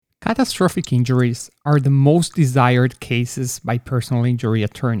Catastrophic injuries are the most desired cases by personal injury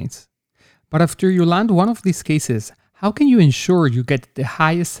attorneys. But after you land one of these cases, how can you ensure you get the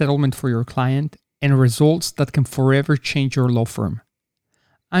highest settlement for your client and results that can forever change your law firm?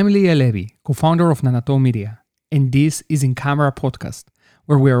 I'm Leah Levy, co-founder of Nanato Media, and this is In Camera Podcast,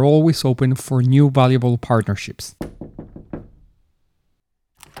 where we are always open for new valuable partnerships.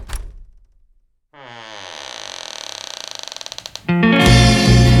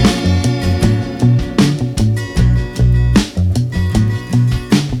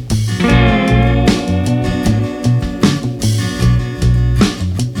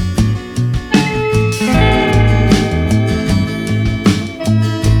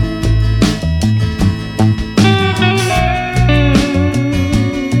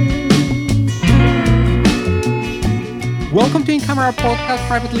 Welcome to In Camera Podcast,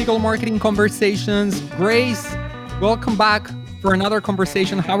 Private Legal Marketing Conversations. Grace, welcome back for another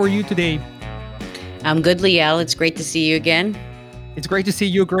conversation. How are you today? I'm good, Liel. It's great to see you again. It's great to see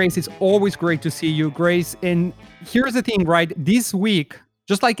you, Grace. It's always great to see you, Grace. And here's the thing, right? This week,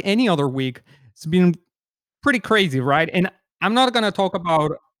 just like any other week, it's been pretty crazy, right? And I'm not going to talk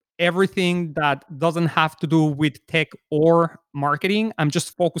about everything that doesn't have to do with tech or marketing. I'm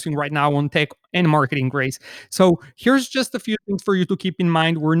just focusing right now on tech and marketing, Grace. So here's just a few things for you to keep in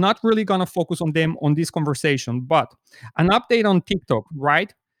mind. We're not really going to focus on them on this conversation, but an update on TikTok,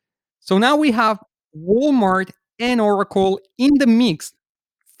 right? So now we have Walmart and Oracle in the mix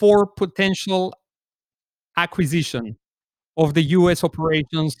for potential acquisition of the US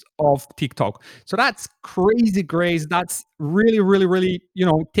operations of TikTok. So that's crazy, Grace. That's really,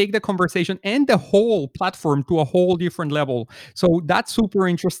 take the conversation and the whole platform to a whole different level. So that's super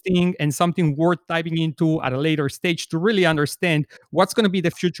interesting and something worth diving into at a later stage to really understand what's going to be the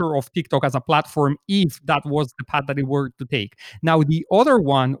future of TikTok as a platform if that was the path that it were to take. Now, the other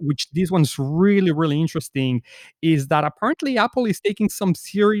one, which this one's really interesting, is that apparently Apple is taking some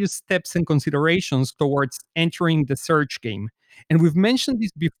serious steps and considerations towards entering the search game. And we've mentioned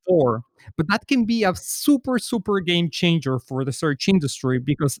this before, but that can be a super game changer for the search industry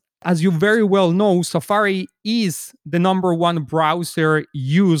because, as you very well know, Safari is the number one browser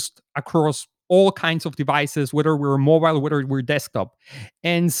used across all kinds of devices, whether we're mobile, whether we're desktop.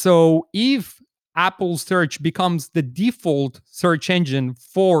 And so if Apple search becomes the default search engine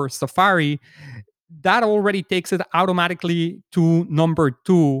for Safari, that already takes it automatically to number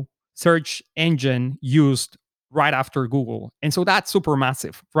two search engine used right after Google. And so that's super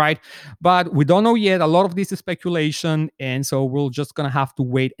massive, right? But we don't know yet. A lot of this is speculation. And so we're just going to have to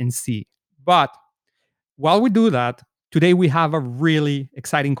wait and see. But while we do that, today we have a really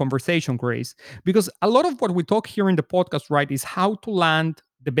exciting conversation, Grace, because a lot of what we talk here in the podcast, right, is how to land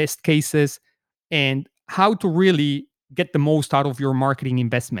the best cases and how to really get the most out of your marketing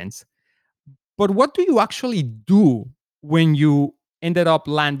investments. But what do you actually do when you ended up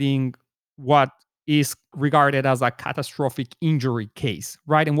landing what is regarded as a catastrophic injury case,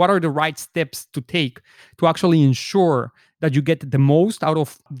 right? And what are the right steps to take to actually ensure that you get the most out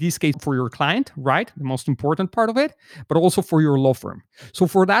of this case for your client, right? The most important part of it, but also for your law firm. So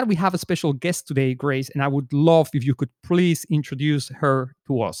for that, we have a special guest today, Grace, and I would love if you could please introduce her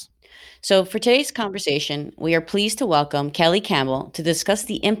to us. So, for today's conversation, we are pleased to welcome Kelly Campbell to discuss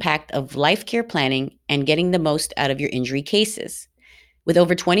the impact of life care planning and getting the most out of your injury cases. With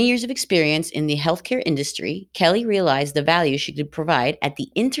over 20 years of experience in the healthcare industry, Kelly realized the value she could provide at the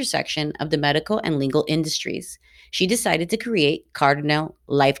intersection of the medical and legal industries. She decided to create Cardinal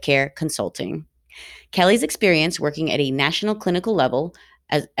Life Care Consulting. Kelly's experience working at a national clinical level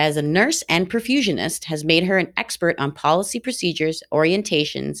as a nurse and perfusionist has made her an expert on policy procedures,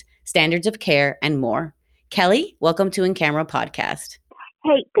 orientations, standards of care, and more. Kelly, welcome to In Camera Podcast.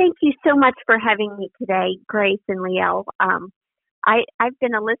 Hey, thank you so much for having me today, Grace and Liel. I've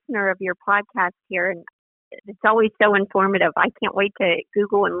been a listener of your podcast here, and it's always so informative. I can't wait to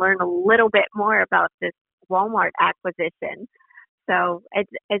Google and learn a little bit more about this Walmart acquisition. So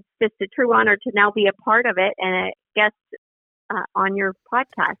it's just a true honor to now be a part of it and a guest on your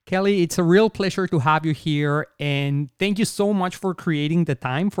podcast. Kelly, it's a real pleasure to have you here. And thank you so much for creating the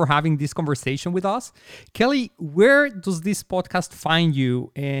time for having this conversation with us. Kelly, where does this podcast find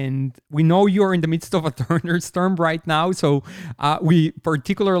you? And we know you're in the midst of a thunderstorm right now. So we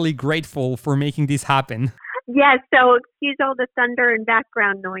particularly grateful for making this happen. Yes, so excuse all the thunder and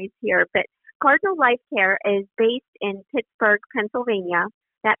background noise here, but Cardinal Life Care is based in Pittsburgh, Pennsylvania.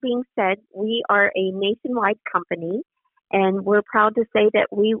 That being said, we are a nationwide company, and we're proud to say that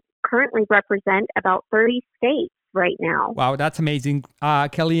we currently represent about 30 states right now. Wow, that's amazing,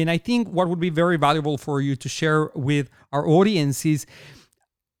 Kelly. And I think what would be very valuable for you to share with our audience is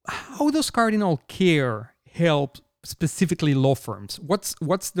how does Cardinal Care help specifically law firms?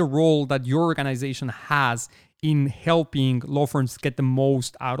 What's the role that your organization has in helping law firms get the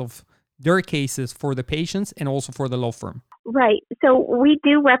most out of their cases for the patients and also for the law firm? Right. So we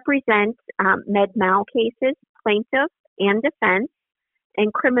do represent med mal cases, plaintiffs and defense,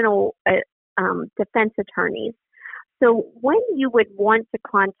 and criminal defense attorneys. So when you would want to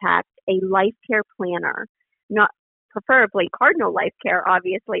contact a life care planner, not preferably Cardinal Life Care,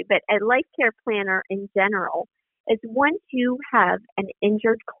 obviously, but a life care planner in general, is once you have an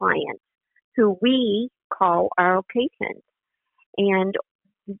injured client who we call our patient. And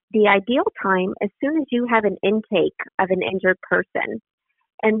the ideal time, as soon as you have an intake of an injured person,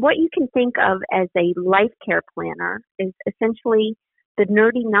 and what you can think of as a life care planner is essentially the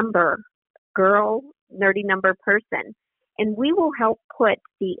nerdy number girl, nerdy number person. And we will help put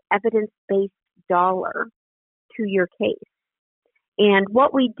the evidence-based dollar to your case. And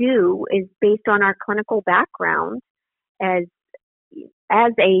what we do is based on our clinical background as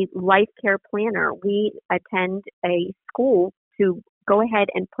a life care planner, we attend a school to go ahead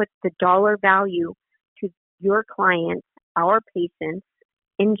and put the dollar value to your client's, our patient's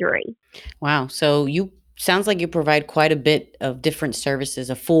injury. Wow. So sounds like you provide quite a bit of different services,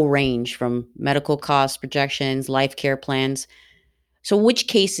 a full range from medical cost projections, life care plans. So which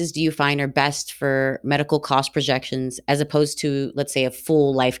cases do you find are best for medical cost projections as opposed to, let's say, a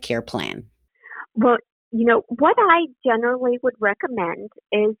full life care plan? Well, what I generally would recommend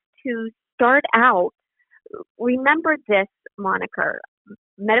is to start out, remember this moniker,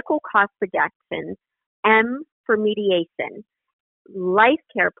 medical cost projections, M for mediation, life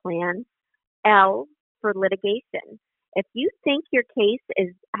care plan, L for litigation. If you think your case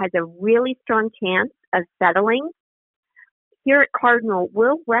has a really strong chance of settling, here at Cardinal,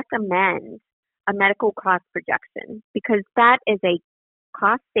 we'll recommend a medical cost projection because that is a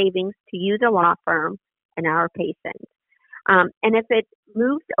cost savings to you, the law firm, and our patient. And if it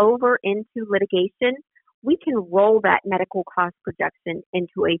moves over into litigation, we can roll that medical cost projection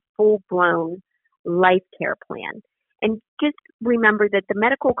into a full-blown life care plan. And just remember that the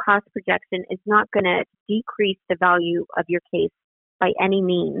medical cost projection is not going to decrease the value of your case by any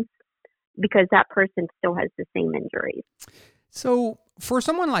means because that person still has the same injuries. So for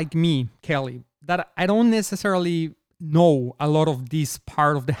someone like me, Kelly, that I don't necessarily know a lot of this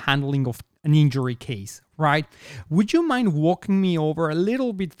part of the handling of an injury case, right? Would you mind walking me over a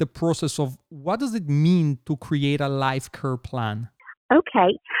little bit the process of what does it mean to create a life care plan?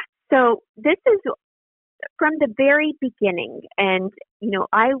 Okay. So this is from the very beginning. And,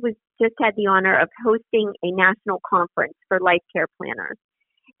 I just had the honor of hosting a national conference for life care planners.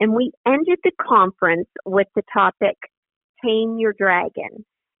 And we ended the conference with the topic, Tame Your Dragon.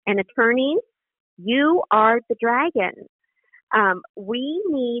 And attorneys, you are the dragon. We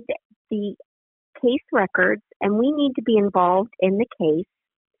need the case records and we need to be involved in the case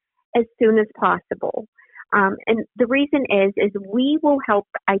as soon as possible. And the reason is we will help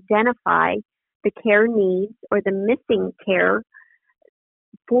identify the care needs or the missing care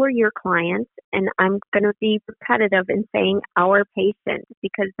for your clients. And I'm going to be repetitive in saying our patients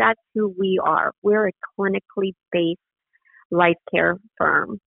because that's who we are. We're a clinically based life care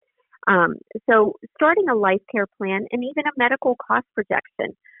firm. So starting a life care plan and even a medical cost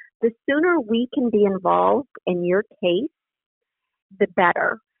projection, the sooner we can be involved in your case, the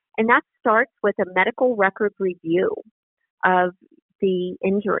better. And that starts with a medical record review of the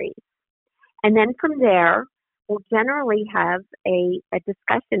injuries. And then from there, we'll generally have a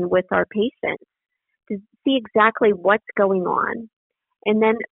discussion with our patients to see exactly what's going on. And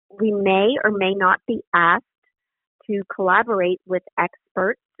then we may or may not be asked to collaborate with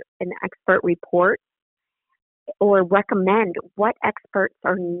experts and expert reports or recommend what experts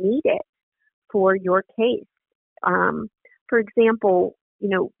are needed for your case. For example,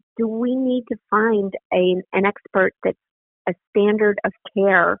 do we need to find an expert that's a standard of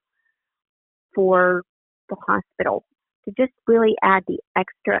care for the hospital to just really add the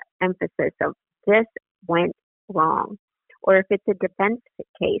extra emphasis of this went wrong? Or if it's a defense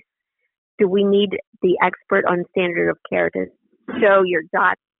case, do we need the expert on standard of care to show your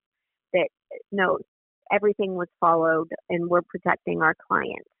docs that, no, everything was followed and we're protecting our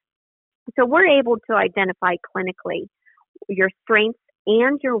client? So we're able to identify clinically your strengths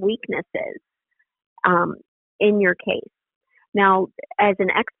and your weaknesses in your case. Now, as an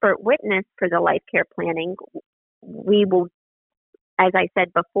expert witness for the life care planning, we will, as I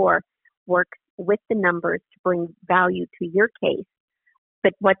said before, work with the numbers to bring value to your case.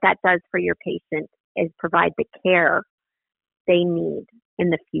 But what that does for your patient is provide the care they need in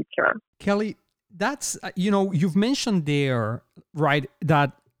the future. Kelly, that's, you've mentioned there, right,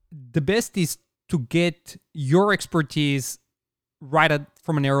 that the best is to get your expertise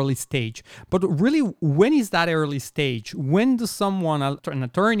from an early stage. But really, when is that early stage? When does an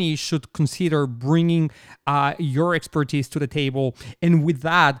attorney, should consider bringing your expertise to the table? And with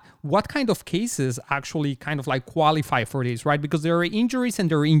that, what kind of cases actually kind of like qualify for this, right? Because there are injuries and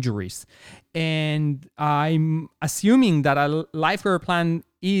there are injuries. And I'm assuming that a life care plan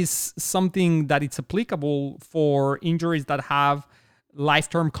is something that it's applicable for injuries that have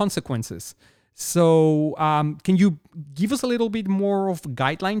lifetime consequences. So can you give us a little bit more of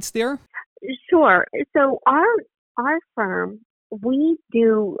guidelines there? Sure. So our firm, we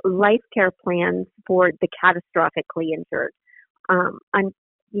do life care plans for the catastrophically injured.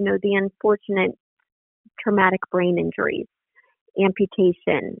 The unfortunate traumatic brain injuries,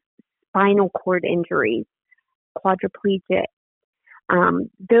 amputation, spinal cord injuries, quadriplegic.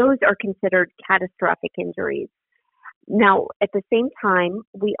 Those are considered catastrophic injuries. Now, at the same time,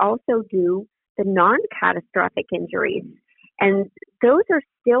 we also do the non-catastrophic injuries, and those are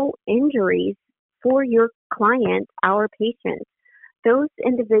still injuries for your client, our patient. Those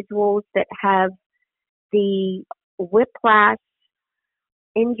individuals that have the whiplash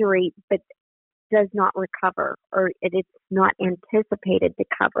injury but does not recover, or it is not anticipated to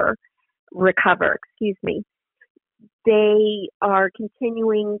recover, they are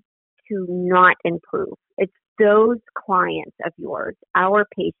continuing to not improve. It's those clients of yours, our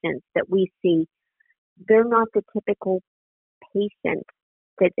patients that we see, they're not the typical patient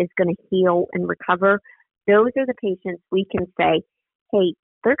that is going to heal and recover. Those are the patients we can say, hey,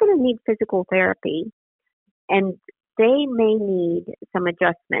 they're going to need physical therapy, and they may need some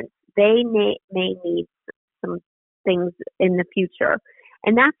adjustments. They may need some things in the future.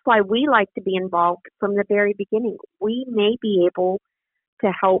 And that's why we like to be involved from the very beginning. We may be able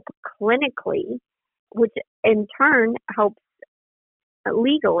to help clinically, which in turn helps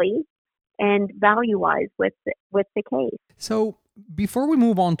legally and value-wise with the case. So before we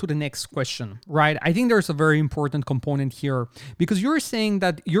move on to the next question, right, I think there's a very important component here, because you're saying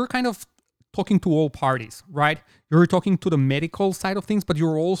that you're kind of talking to all parties, right? You're talking to the medical side of things, but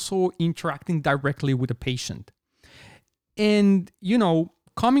you're also interacting directly with the patient. And,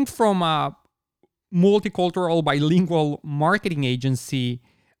 coming from a multicultural, bilingual marketing agency,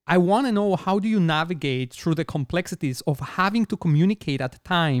 I want to know, how do you navigate through the complexities of having to communicate at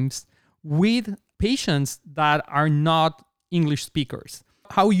times with patients that are not English speakers?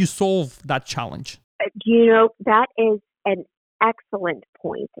 How you solve that challenge? That is an excellent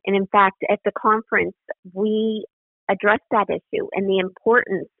point. And in fact, at the conference, we addressed that issue and the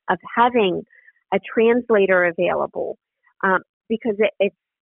importance of having a translator available, because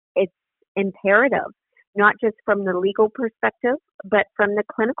it's imperative, not just from the legal perspective, but from the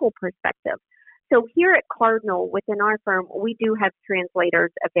clinical perspective. So here at Cardinal, within our firm, we do have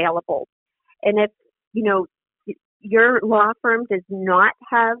translators available. And if, your law firm does not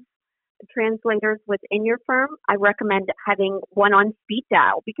have translators within your firm, I recommend having one on speed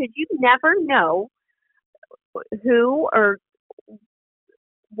dial, because you never know who or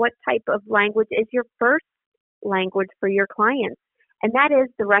what type of language is your first language for your clients. And that is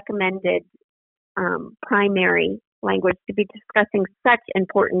the recommended primary language to be discussing such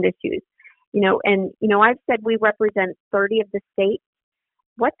important issues. I've said we represent 30 of the states.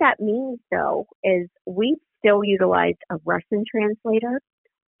 What that means, though, is we still utilize a Russian translator,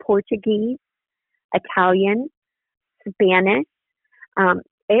 Portuguese, Italian, Spanish.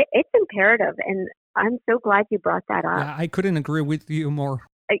 It's imperative, and I'm so glad you brought that up. Yeah, I couldn't agree with you more.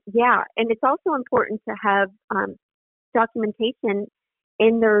 Yeah, and it's also important to have documentation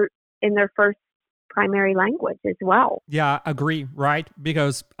in their first primary language as well. Yeah, agree, right?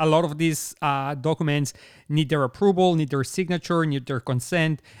 Because a lot of these documents need their approval, need their signature, need their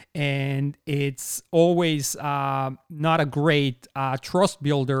consent, and it's always not a great trust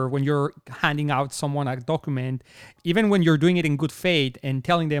builder when you're handing out someone a document, even when you're doing it in good faith and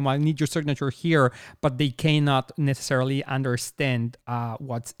telling them, I need your signature here, but they cannot necessarily understand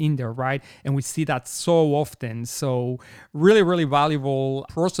what's in there, right? And we see that so often. So really, really valuable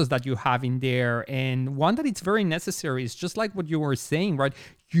process that you have in there, and one that it's very necessary. Is just like what you were saying, right?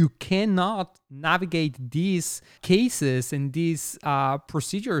 You cannot navigate these cases and these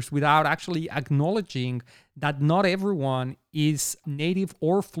procedures without actually acknowledging that not everyone is native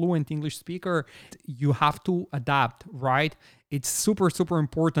or fluent English speaker. You have to adapt, right? It's super, super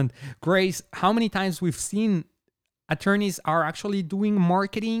important. Grace, how many times we've seen attorneys are actually doing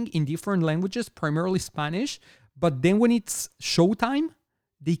marketing in different languages, primarily Spanish, but then when it's showtime,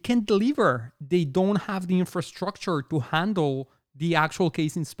 they can't deliver. They don't have the infrastructure to handle the actual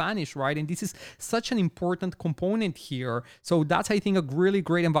case in Spanish, right? And this is such an important component here. So that's, I think, a really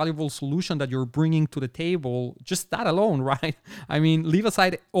great and valuable solution that you're bringing to the table. Just that alone, right? I mean, leave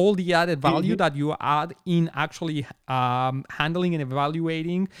aside all the added value that you add in actually handling and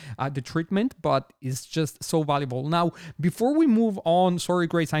evaluating the treatment, but it's just so valuable. Now, before we move on, sorry,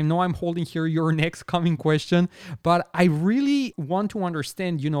 Grace, I know I'm holding here your next coming question, but I really want to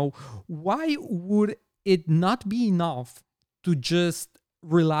understand, why would it not be enough to just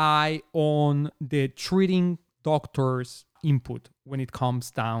rely on the treating doctor's input when it comes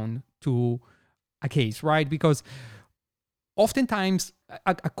down to a case, right? Because oftentimes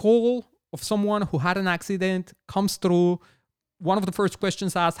a call of someone who had an accident comes through. One of the first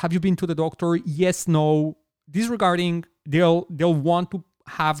questions asked, have you been to the doctor? Yes, no. Disregarding, they'll want to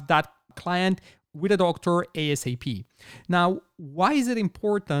have that client with a doctor ASAP. Now, why is it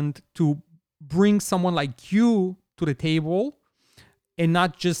important to bring someone like you to the table and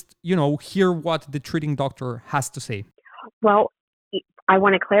not just, hear what the treating doctor has to say? Well, I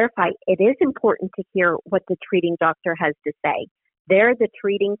want to clarify, it is important to hear what the treating doctor has to say. They're the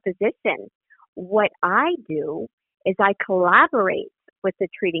treating physician. What I do is I collaborate with the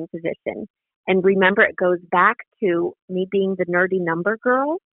treating physician. And remember, it goes back to me being the nerdy number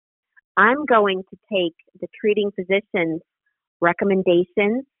girl. I'm going to take the treating physician's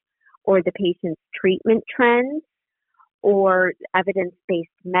recommendations or the patient's treatment trends or evidence-based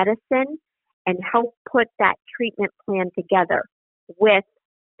medicine and help put that treatment plan together with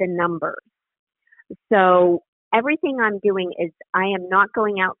the numbers. So everything I'm doing is I am not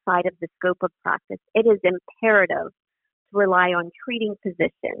going outside of the scope of practice. It is imperative to rely on treating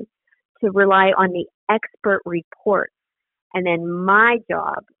physicians, to rely on the expert reports. And then my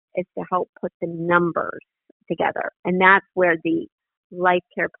job is to help put the numbers together. And that's where the life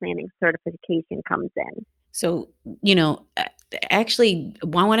care planning certification comes in. So, actually, I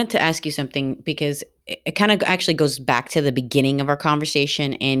wanted to ask you something because it kind of actually goes back to the beginning of our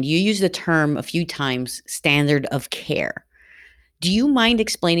conversation. And you use the term a few times, standard of care. Do you mind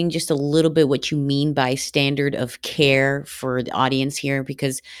explaining just a little bit what you mean by standard of care for the audience here?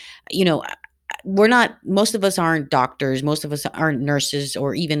 Because, most of us aren't doctors, most of us aren't nurses,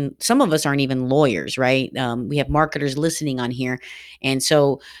 or even some of us aren't even lawyers, right? We have marketers listening on here. And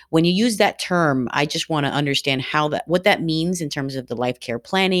so when you use that term, I just want to understand what that means in terms of the life care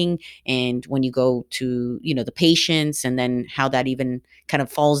planning, and when you go to, the patients, and then how that even kind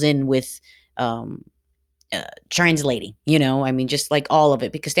of falls in with, translating, just like all of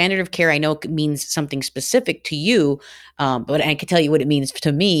it, because standard of care, I know it means something specific to you, but I can tell you what it means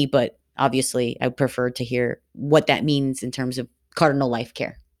to me, but obviously I prefer to hear what that means in terms of Cardinal Life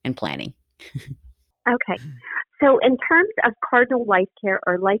Care and planning. Okay. So in terms of Cardinal Life Care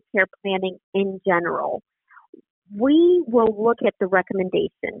or life care planning in general, we will look at the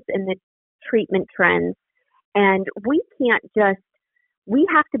recommendations and the treatment trends, and we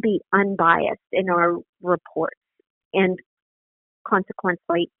have to be unbiased in our reports and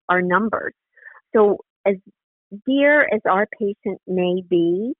consequently our numbers. So as dear as our patient may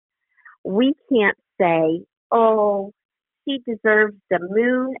be, we can't say, oh, she deserves the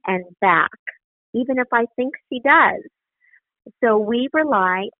moon and back, even if I think she does. So we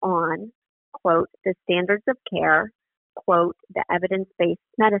rely on, quote, the standards of care, quote, the evidence-based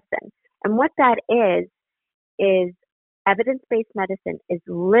medicine. And what that is evidence-based medicine is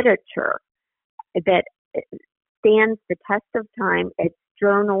literature that stands the test of time. It's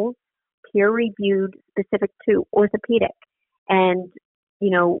journals, peer-reviewed, specific to orthopedic. And,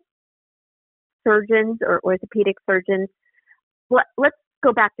 surgeons or orthopedic surgeons, let's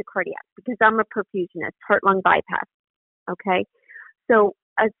go back to cardiac because I'm a perfusionist, heart-lung bypass, okay? So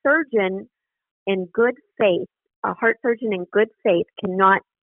a surgeon in good faith, a heart surgeon in good faith cannot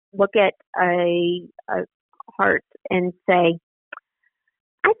look at a heart and say,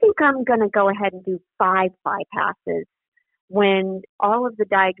 I think I'm going to go ahead and do 5 bypasses when all of the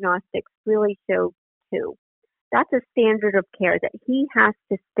diagnostics really show 2. That's a standard of care that he has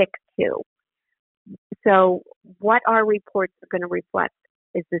to stick to. So what our reports are going to reflect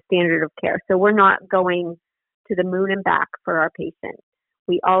is the standard of care. So we're not going to the moon and back for our patient.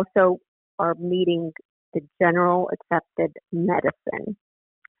 We also are meeting the general accepted medicine.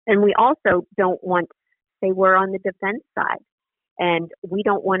 And we also don't want, say we're on the defense side, and we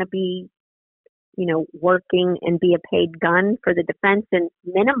don't want to be, working and be a paid gun for the defense and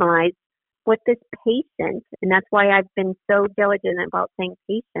minimize what this patient, and that's why I've been so diligent about saying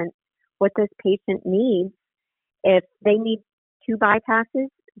patient, what this patient needs. If they need 2 bypasses,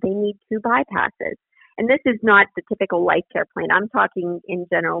 they need 2 bypasses. And this is not the typical life care plan. I'm talking in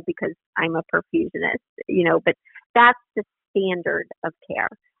general because I'm a perfusionist, but that's the standard of care.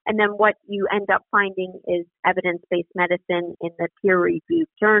 And then what you end up finding is evidence-based medicine in the peer-reviewed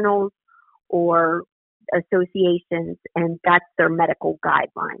journals or associations, and that's their medical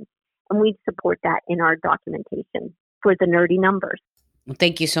guidelines. And we support that in our documentation for the nerdy numbers. Well,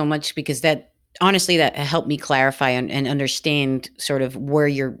 thank you so much, because that honestly, that helped me clarify and understand sort of where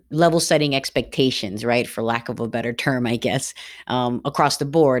you're level setting expectations, right? For lack of a better term, I guess, across the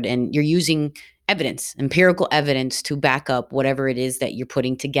board. And you're using evidence, empirical evidence to back up whatever it is that you're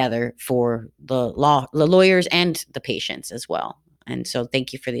putting together for the lawyers and the patients as well. And so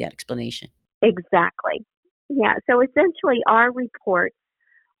thank you for the explanation. Exactly. Yeah. So essentially, our reports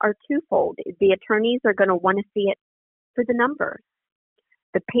are twofold. The attorneys are going to want to see it for the numbers.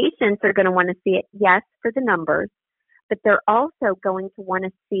 The patients are going to want to see it, yes, for the numbers, but they're also going to want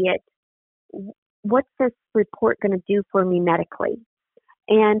to see it. What's this report going to do for me medically?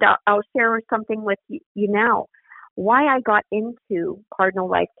 And I'll share something with you now. Why I got into Cardinal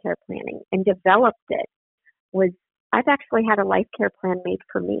Life Care Planning and developed it was I've actually had a life care plan made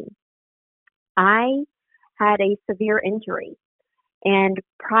for me. I had a severe injury, and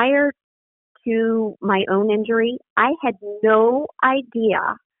prior to my own injury, I had no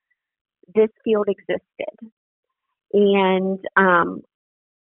idea this field existed. And,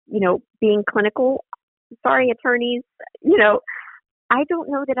 being clinical, sorry, attorneys, I don't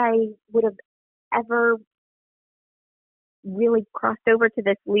know that I would have ever really crossed over to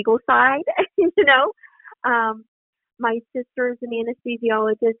this legal side, My sister's an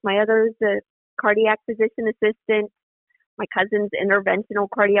anesthesiologist, my other's a cardiac physician assistant, my cousin's interventional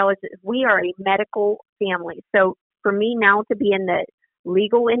cardiologist. We are a medical family. So for me now to be in the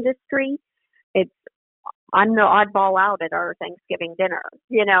legal industry, I'm the oddball out at our Thanksgiving dinner,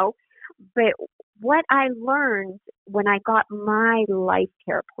 But what I learned when I got my life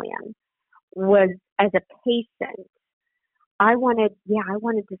care plan was, as a patient, I wanted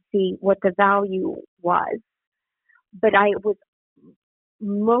to see what the value was. But I was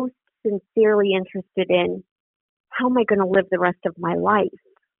most sincerely interested in, how am I going to live the rest of my life?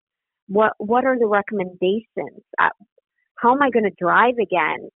 What are the recommendations? How am I going to drive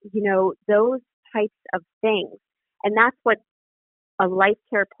again? Those types of things. And that's what a life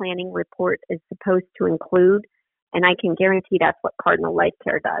care planning report is supposed to include. And I can guarantee that's what Cardinal Life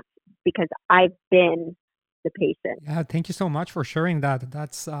Care does, because I've been the patient. Yeah, thank you so much for sharing that.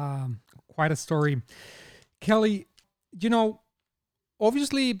 That's quite a story. Kelly,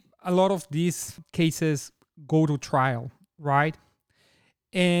 obviously a lot of these cases go to trial, right?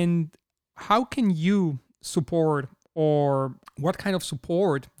 And how can you support, or what kind of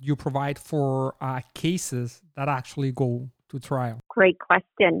support you provide for cases that actually go to trial? Great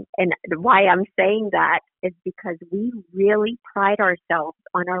question. And why I'm saying that is because we really pride ourselves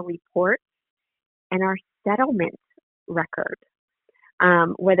on our reports and our settlement record,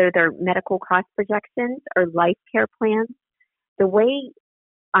 whether they're medical cost projections or life care plans. The way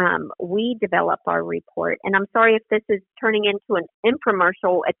we develop our report, and I'm sorry if this is turning into an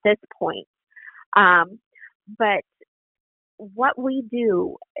infomercial at this point, but what we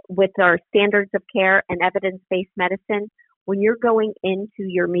do with our standards of care and evidence-based medicine, when you're going into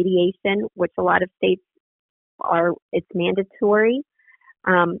your mediation, which a lot of states it's mandatory,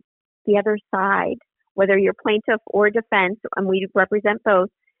 the other side, whether you're plaintiff or defense, and we represent both,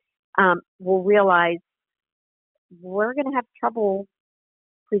 will realize we're going to have trouble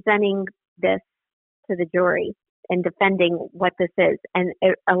presenting this to the jury and defending what this is. And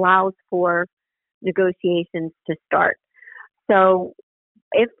it allows for negotiations to start. So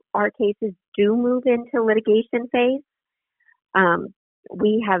if our cases do move into litigation phase,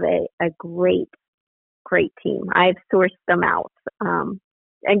 we have a great team. I've sourced them out.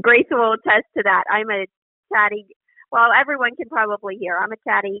 And Grace will attest to that. I'm a chatty, everyone can probably hear, I'm a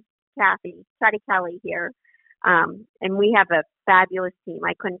chatty Kelly here. And we have a fabulous team.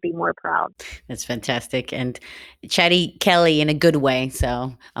 I couldn't be more proud. That's fantastic. And chatty Kelly in a good way.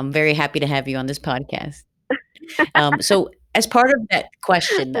 So I'm very happy to have you on this podcast. So as part of that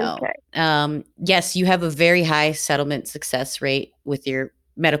question, though, okay. Yes, you have a very high settlement success rate with your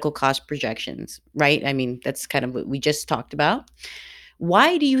medical cost projections, right? I mean, that's kind of what we just talked about.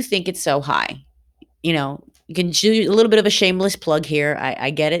 Why do you think it's so high? You can do a little bit of a shameless plug here. I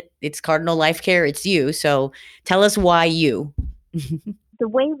get it. It's Cardinal Life Care. It's you. So tell us why you. The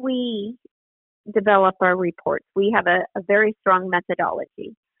way we develop our reports, we have a very strong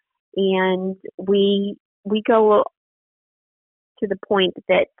methodology. And we go to the point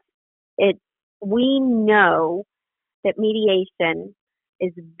that we know that mediation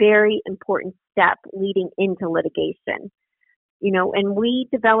is a very important step leading into litigation. And we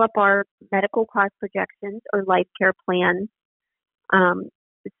develop our medical cost projections or life care plans um,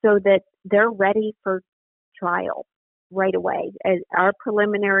 so that they're ready for trial right away. As our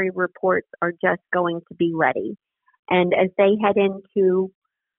preliminary reports are just going to be ready. And as they head into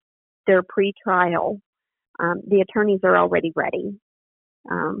their pre-trial, the attorneys are already ready.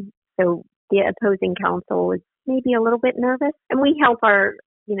 So the opposing counsel is maybe a little bit nervous, and we help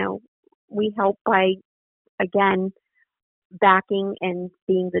we help by, again, backing and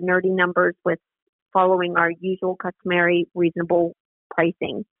being the nerdy numbers with following our usual customary reasonable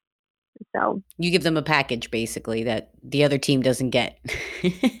pricing. So You give them a package basically that the other team doesn't get.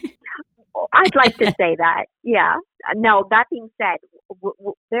 I'd like to say that. Yeah. No, that being said,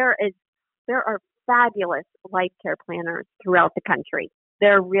 there are fabulous life care planners throughout the country.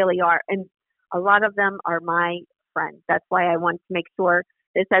 There really are. And a lot of them are my friends. That's why I want to make sure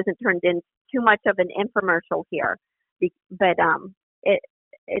this hasn't turned into too much of an infomercial here. But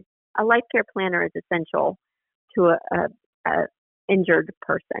a life care planner is essential to a injured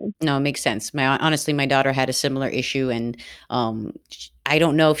person. No, it makes sense. Honestly, my daughter had a similar issue, and I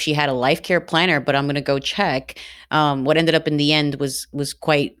don't know if she had a life care planner, but I'm going to go check. What ended up in the end was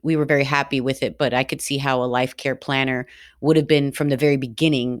quite. We were very happy with it, but I could see how a life care planner would have been from the very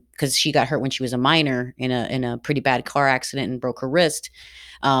beginning, because she got hurt when she was a minor in a pretty bad car accident and broke her wrist.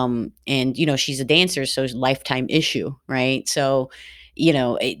 And she's a dancer, so it's a lifetime issue, right? So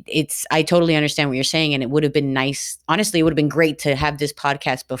I totally understand what you're saying. And it would have been nice. Honestly, it would have been great to have this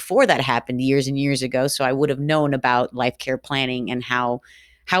podcast before that happened years and years ago. So I would have known about life care planning and how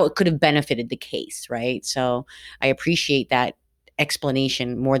it could have benefited the case. Right. So I appreciate that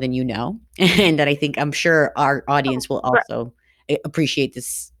explanation more than you know. And that I'm sure our audience will also appreciate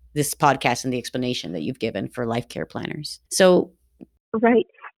this podcast and the explanation that you've given for life care planners. So. Right.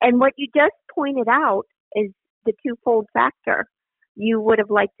 And what you just pointed out is the twofold factor. You would have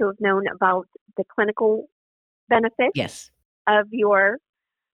liked to have known about the clinical benefits Yes.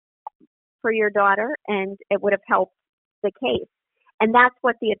 for your daughter, and it would have helped the case. And that's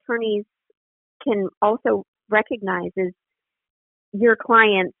what the attorneys can also recognize, is your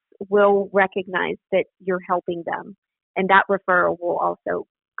clients will recognize that you're helping them, and that referral will also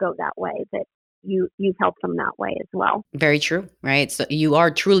go that way, that you've helped them that way as well. Very true, right? So you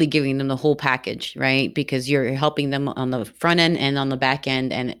are truly giving them the whole package, right? Because you're helping them on the front end and on the back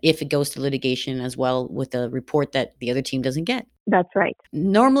end, and if it goes to litigation as well, with a report that the other team doesn't get. That's right.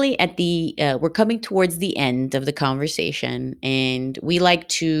 Normally at we're coming towards the end of the conversation, and we like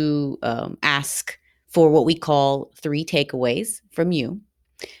to ask for what we call 3 takeaways from you.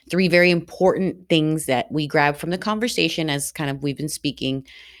 3 very important things that we grab from the conversation as kind of we've been speaking.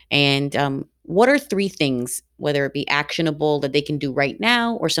 And what are 3 things, whether it be actionable that they can do right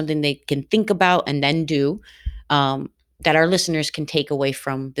now or something they can think about and then do, that our listeners can take away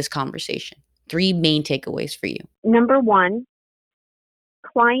from this conversation? 3 main takeaways for you. Number 1,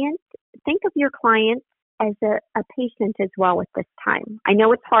 think of your client as a patient as well at this time. I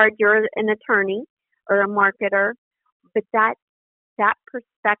know it's hard. You're an attorney or a marketer, but that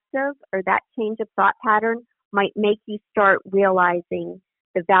perspective or that change of thought pattern might make you start realizing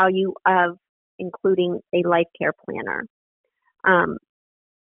the value of including a life care planner,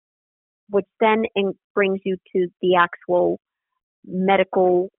 which then brings you to the actual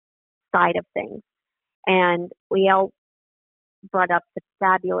medical side of things. And we all brought up the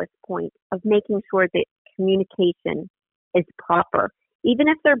fabulous point of making sure that communication is proper. Even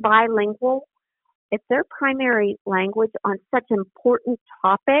if they're bilingual, if their primary language on such important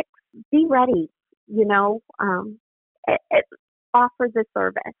topics, be ready, offer the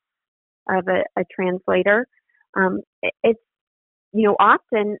service of a translator. It's,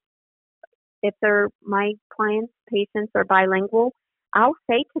 often if my clients, patients are bilingual, I'll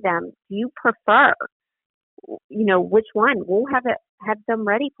say to them, do you prefer, which one? We'll have them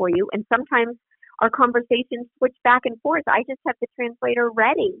ready for you. And sometimes our conversations switch back and forth. I just have the translator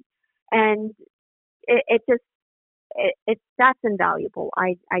ready. And that's invaluable.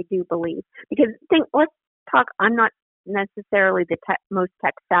 I do believe, because let's talk. I'm not necessarily the most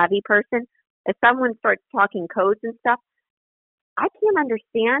tech savvy person. If someone starts talking codes and stuff, I can't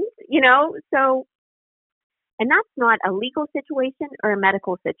understand, so, and that's not a legal situation or a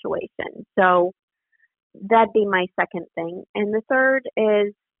medical situation. So that'd be my second thing. And the third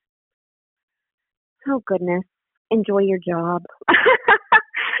is, oh goodness, enjoy your job.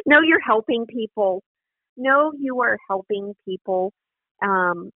 Know you're helping people. Know you are helping people.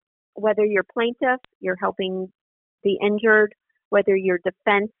 Whether you're plaintiff, you're helping the injured, whether you're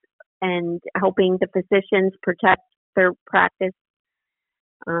defense and helping the physicians protect their practice.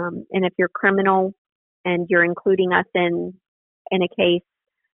 And if you're criminal and you're including us in a case,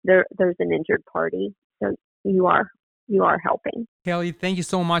 there's an injured party. So you are you are helping. Kelly, thank you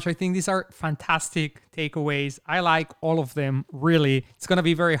so much. I think these are fantastic takeaways. I like all of them, really. It's going to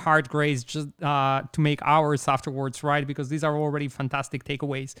be very hard, Grace, just to make hours afterwards, right? Because these are already fantastic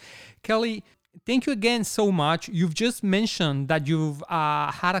takeaways. Kelly, thank you again so much. You've just mentioned that you've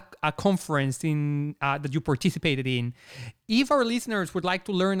had a conference in that you participated in. If our listeners would like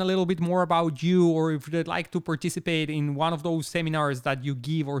to learn a little bit more about you, or if they'd like to participate in one of those seminars that you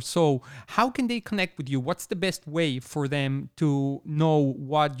give or so, how can they connect with you? What's the best way for them to know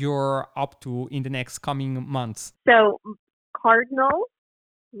what you're up to in the next coming months? So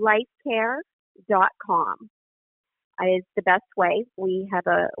cardinallifecare.com is the best way. We have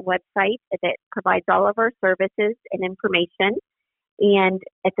a website that provides all of our services and information. And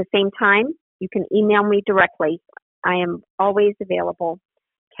at the same time, you can email me directly. I am always available.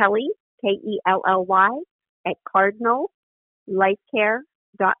 Kelly, Kelly, at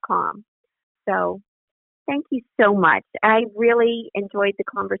cardinallifecare.com. So thank you so much. I really enjoyed the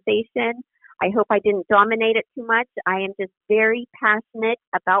conversation. I hope I didn't dominate it too much. I am just very passionate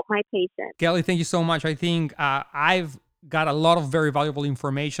about my patients. Kelly, thank you so much. I think I've got a lot of very valuable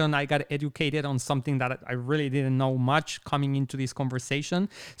information. I got educated on something that I really didn't know much coming into this conversation.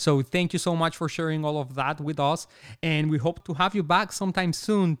 So thank you so much for sharing all of that with us. And we hope to have you back sometime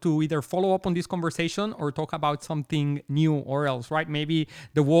soon to either follow up on this conversation or talk about something new or else, right? Maybe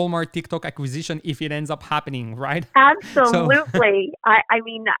the Walmart TikTok acquisition, if it ends up happening, right? Absolutely. I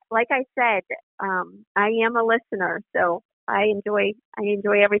mean, like I said, I am a listener, so I enjoy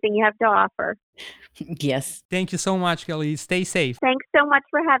everything you have to offer. Yes. Thank you so much, Kelly. Stay safe. Thanks so much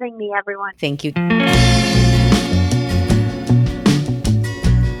for having me, everyone. Thank you.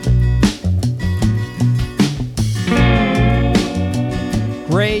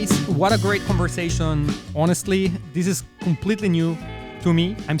 Grace, what a great conversation. Honestly, this is completely new to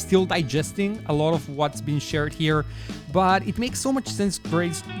me. I'm still digesting a lot of what's been shared here, but it makes so much sense,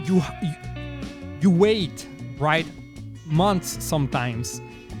 Grace. You wait, right? Months sometimes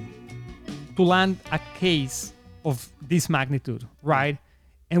to land a case of this magnitude, right?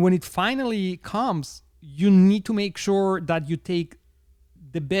 And when it finally comes, you need to make sure that you take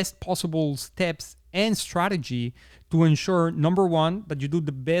the best possible steps and strategy to ensure, number one, that you do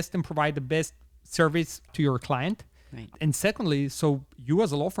the best and provide the best service to your client. Right. And secondly, so you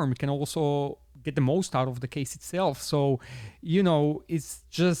as a law firm can also get the most out of the case itself. So, it's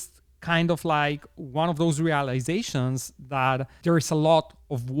just kind of like one of those realizations that there is a lot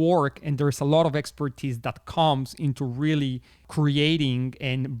of work and there's a lot of expertise that comes into really creating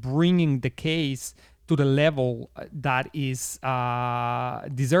and bringing the case to the level that is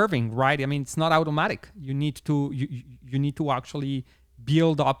deserving, right? I mean, it's not automatic. You need to actually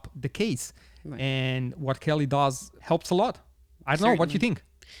build up the case. Right. And what Kelly does helps a lot. I don't know. What do you think?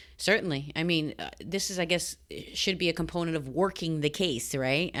 Certainly. I mean, this is, I guess, should be a component of working the case,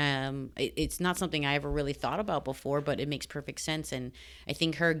 right? It's not something I ever really thought about before, but it makes perfect sense. And I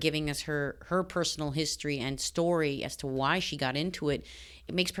think her giving us her personal history and story as to why she got into it,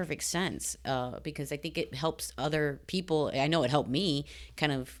 it makes perfect sense because I think it helps other people. I know it helped me,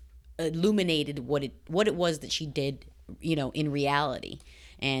 kind of illuminated what it was that she did, in reality.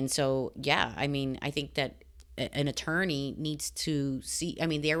 And so, yeah, I mean, I think that an attorney needs to see,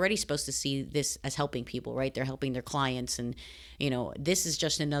 they're already supposed to see this as helping people, right? They're helping their clients. And, this is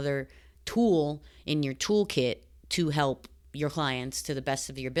just another tool in your toolkit to help your clients to the best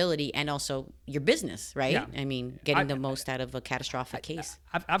of your ability and also your business, right? Yeah. Getting the most out of a catastrophic case.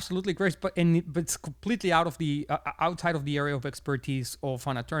 Absolutely, Grace. But it's completely out of the outside of the area of expertise of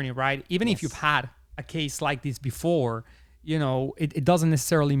an attorney, right? Even if you've had a case like this before, it doesn't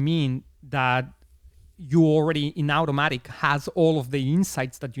necessarily mean that you already in automatic has all of the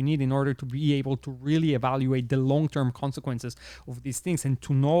insights that you need in order to be able to really evaluate the long-term consequences of these things and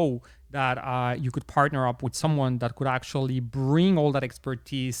to know that you could partner up with someone that could actually bring all that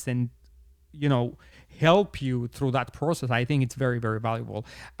expertise and, help you through that process. I think it's very, very valuable.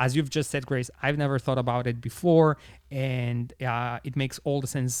 As you've just said, Grace, I've never thought about it before, and it makes all the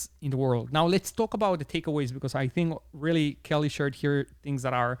sense in the world. Now, let's talk about the takeaways because I think really Kelly shared here things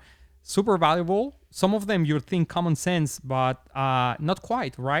that are super valuable. Some of them you think common sense, but not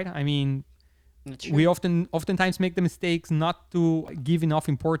quite, right? We oftentimes make the mistakes not to give enough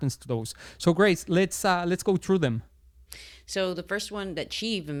importance to those. So Grace, let's go through them. So the first one that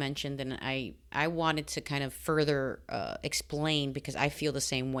she even mentioned, and I wanted to kind of further explain because I feel the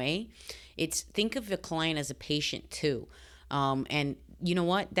same way. It's think of the client as a patient too. And you know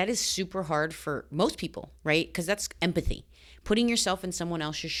what? That is super hard for most people, right? Because that's empathy. Putting yourself in someone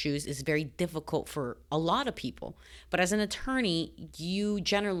else's shoes is very difficult for a lot of people. But as an attorney, you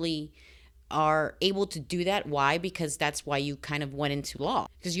generally are able to do that. Why? Because that's why you kind of went into law,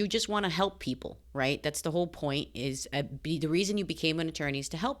 because you just want to help people, right? That's the whole point, is the reason you became an attorney is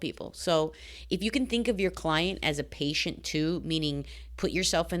to help people. So if you can think of your client as a patient too, meaning put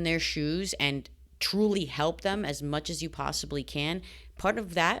yourself in their shoes and truly help them as much as you possibly can, part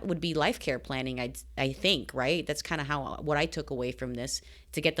of that would be life care planning, I think, right? That's kind of what I took away from this,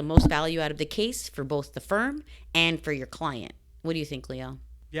 to get the most value out of the case for both the firm and for your client. What do you think, Leo?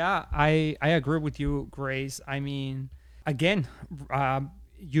 Yeah, I agree with you, Grace. I mean, again,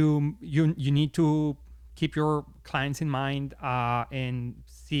 you need to keep your clients in mind, and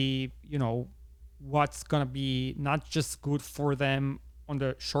see, what's gonna be not just good for them on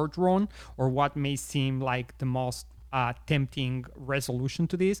the short run, or what may seem like the most tempting resolution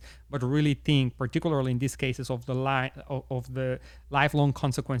to this, but really think, particularly in these cases, of the lifelong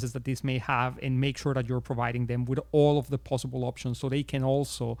consequences that this may have, and make sure that you're providing them with all of the possible options, so they can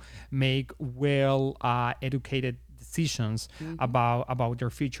also make well educated decisions about their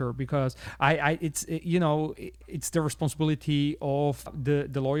future. Because it's the responsibility of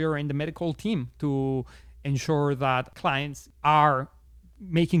the lawyer and the medical team to ensure that clients are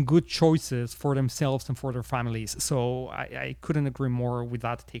making good choices for themselves and for their families. So I couldn't agree more with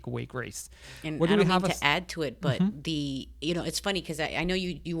that takeaway, Grace. And What I do we don't mean have to add to it, but it's funny because I know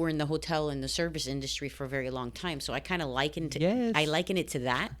you were in the hotel and the service industry for a very long time. So I kind of Yes. I liken it to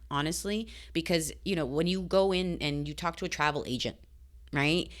that, honestly, because, when you go in and you talk to a travel agent,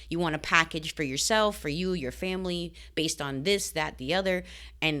 right? You want a package for yourself, for you, your family, based on this, that, the other.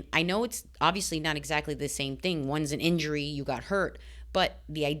 And I know it's obviously not exactly the same thing. One's an injury, you got hurt. But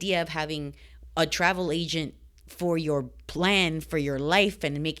the idea of having a travel agent for your plan for your life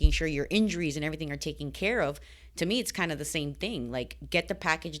and making sure your injuries and everything are taken care of, to me, it's kind of the same thing. Like, get the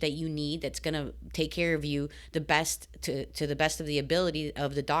package that you need that's going to take care of you the best, to the best of the ability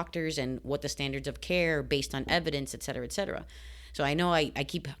of the doctors and what the standards of care based on evidence, et cetera, et cetera. So I know I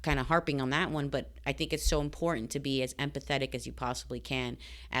keep kind of harping on that one, but I think it's so important to be as empathetic as you possibly can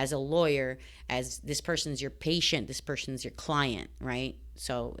as a lawyer, as this person's your patient, this person's your client, right?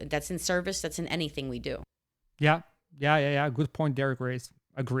 So that's in service, that's in anything we do. Yeah. Good point there, Grace.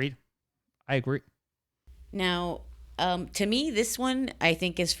 Agreed. I agree. Now, to me, this one I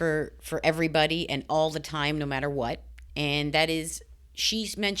think is for everybody and all the time, no matter what. And that is,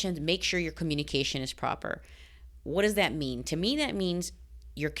 she's mentioned, make sure your communication is proper. What does that mean? To me, that means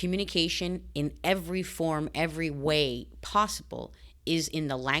your communication in every form, every way possible is in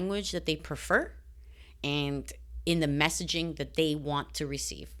the language that they prefer and in the messaging that they want to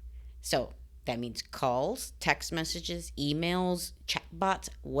receive. So that means calls, text messages, emails, chatbots,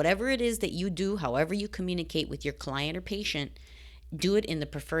 whatever it is that you do, however you communicate with your client or patient, do it in the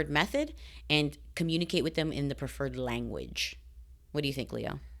preferred method and communicate with them in the preferred language. What do you think,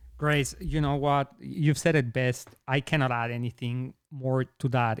 Leo? Grace, you know what? You've said it best. I cannot add anything more to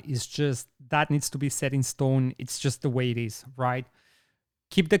that. It's just that needs to be set in stone. It's just the way it is, right?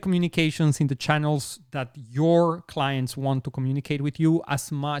 Keep the communications in the channels that your clients want to communicate with you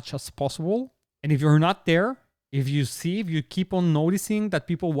as much as possible. And if you're not there, if you keep on noticing that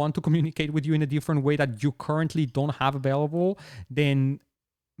people want to communicate with you in a different way that you currently don't have available, then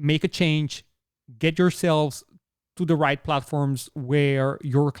make a change, get yourselves to the right platforms where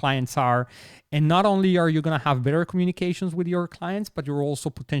your clients are. And not only are you going to have better communications with your clients, but you're also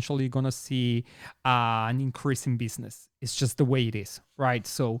potentially going to see an increase in business. It's just the way it is, right?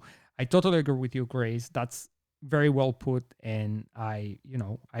 So I totally agree with you, Grace. That's very well put. And I'm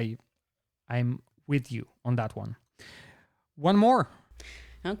with you on that one. One more.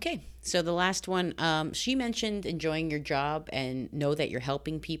 Okay, so the last one, she mentioned enjoying your job and know that you're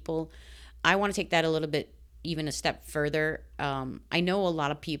helping people. I want to take that a little bit, even a step further. I know a lot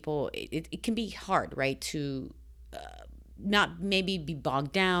of people, it can be hard, right, to not maybe be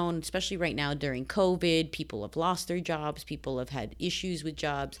bogged down, especially right now during COVID. People have lost their jobs. People have had issues with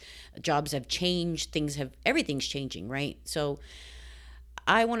jobs. Jobs have changed. Everything's changing, right? So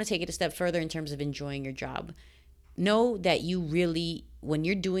I want to take it a step further in terms of enjoying your job. Know that you really, when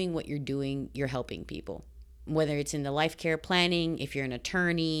you're doing what you're doing, you're helping people. Whether it's in the life care planning, if you're an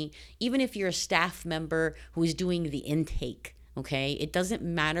attorney, even if you're a staff member who is doing the intake, okay? It doesn't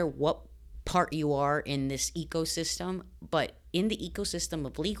matter what part you are in this ecosystem, but in the ecosystem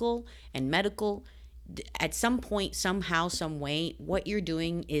of legal and medical, at some point, somehow, some way, what you're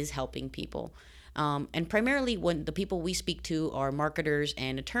doing is helping people. And primarily when the people we speak to are marketers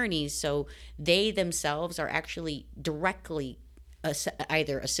and attorneys, so they themselves are actually directly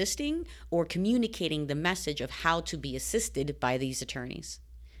either assisting or communicating the message of how to be assisted by these attorneys.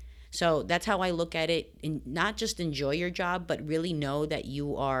 So that's how I look at it. And not just enjoy your job, but really know that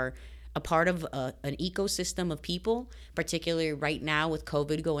you are a part of an ecosystem of people, particularly right now with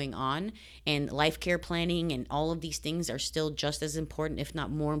COVID going on, and life care planning and all of these things are still just as important, if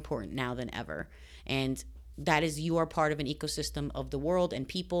not more important now than ever. And that is, you are part of an ecosystem of the world and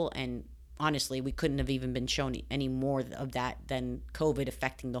people. And honestly, we couldn't have even been shown any more of that than COVID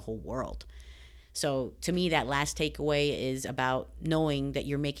affecting the whole world. So to me, that last takeaway is about knowing that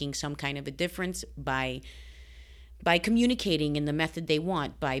you're making some kind of a difference by communicating in the method they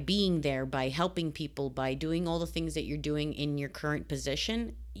want, by being there, by helping people, by doing all the things that you're doing in your current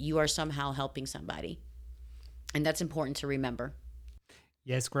position. You are somehow helping somebody. And that's important to remember.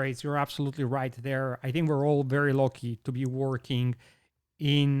 Yes, Grace, you're absolutely right there. I think we're all very lucky to be working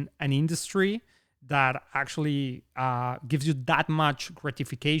in an industry that actually gives you that much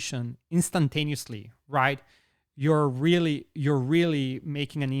gratification instantaneously, right? You're really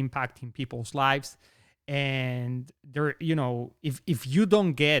making an impact in people's lives. And there, if you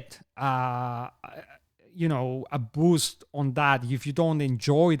don't get a boost on that, if you don't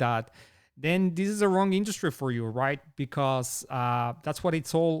enjoy that, then this is the wrong industry for you, right? Because that's what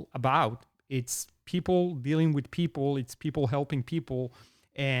it's all about. It's people dealing with people, it's people helping people.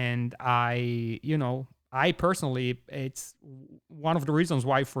 And I personally, it's one of the reasons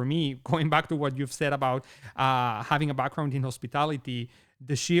why, for me, going back to what you've said about having a background in hospitality,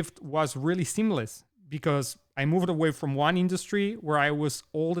 the shift was really seamless, because I moved away from one industry where I was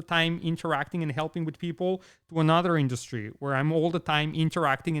all the time interacting and helping with people to another industry where I'm all the time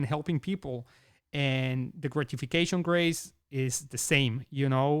interacting and helping people. And the gratification, Grace, is the same,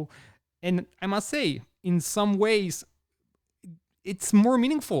 And I must say, in some ways, it's more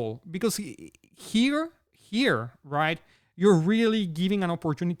meaningful, because here, right, you're really giving an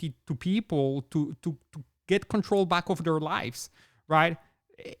opportunity to people to get control back of their lives, right?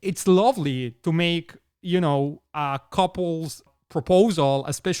 It's lovely to make, a couple's proposal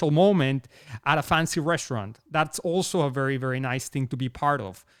a special moment at a fancy restaurant. That's also a very, very nice thing to be part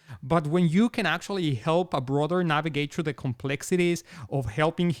of. But when you can actually help a brother navigate through the complexities of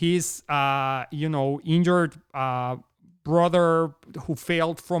helping his, injured brother who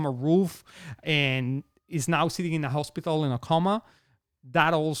failed from a roof and is now sitting in a hospital in a coma,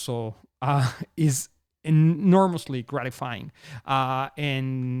 that also is enormously gratifying.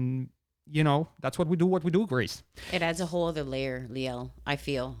 And that's what we do, Grace. It adds a whole other layer, Liel, I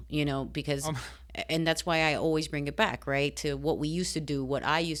feel, because, and that's why I always bring it back, right, to what we used to do, what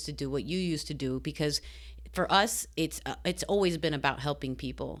I used to do, what you used to do, because for us, it's always been about helping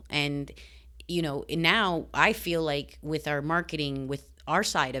people. And now I feel like with our marketing, with our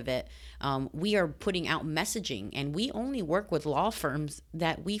side of it, we are putting out messaging, and we only work with law firms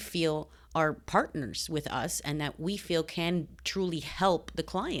that we feel are partners with us and that we feel can truly help the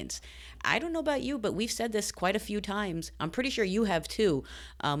clients. I don't know about you, but we've said this quite a few times. I'm pretty sure you have too.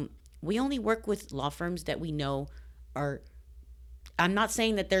 We only work with law firms that we know are, I'm not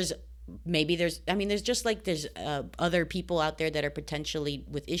saying that there's just like there's other people out there that are potentially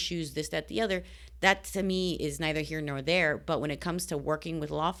with issues, this, that, the other. That to me is neither here nor there. But when it comes to working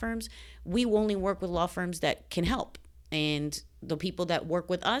with law firms, we only work with law firms that can help. And the people that work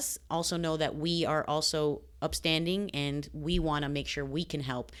with us also know that we are also upstanding, and we want to make sure we can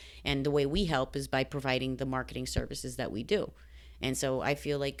help. And the way we help is by providing the marketing services that we do. And so I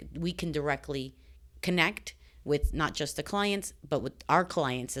feel like we can directly connect with not just the clients, but with our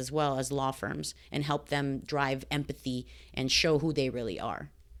clients as well as law firms, and help them drive empathy and show who they really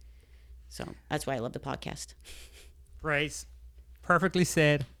are. So that's why I love the podcast. Grace, perfectly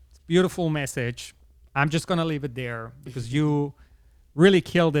said. Beautiful message. I'm just going to leave it there, because you really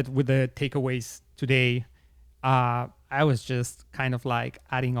killed it with the takeaways today. I was just kind of like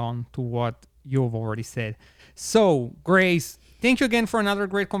adding on to what you've already said. So, Grace, thank you again for another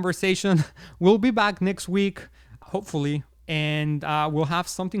great conversation. We'll be back next week, hopefully, and we'll have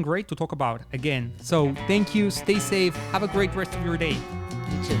something great to talk about again. So, thank you. Stay safe. Have a great rest of your day.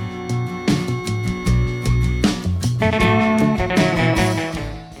 You too.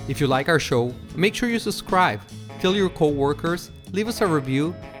 If you like our show, make sure you subscribe, tell your coworkers, leave us a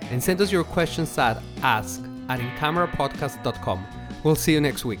review, and send us your questions at ask@incamerapodcast.com. We'll see you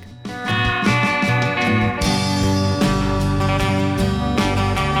next week.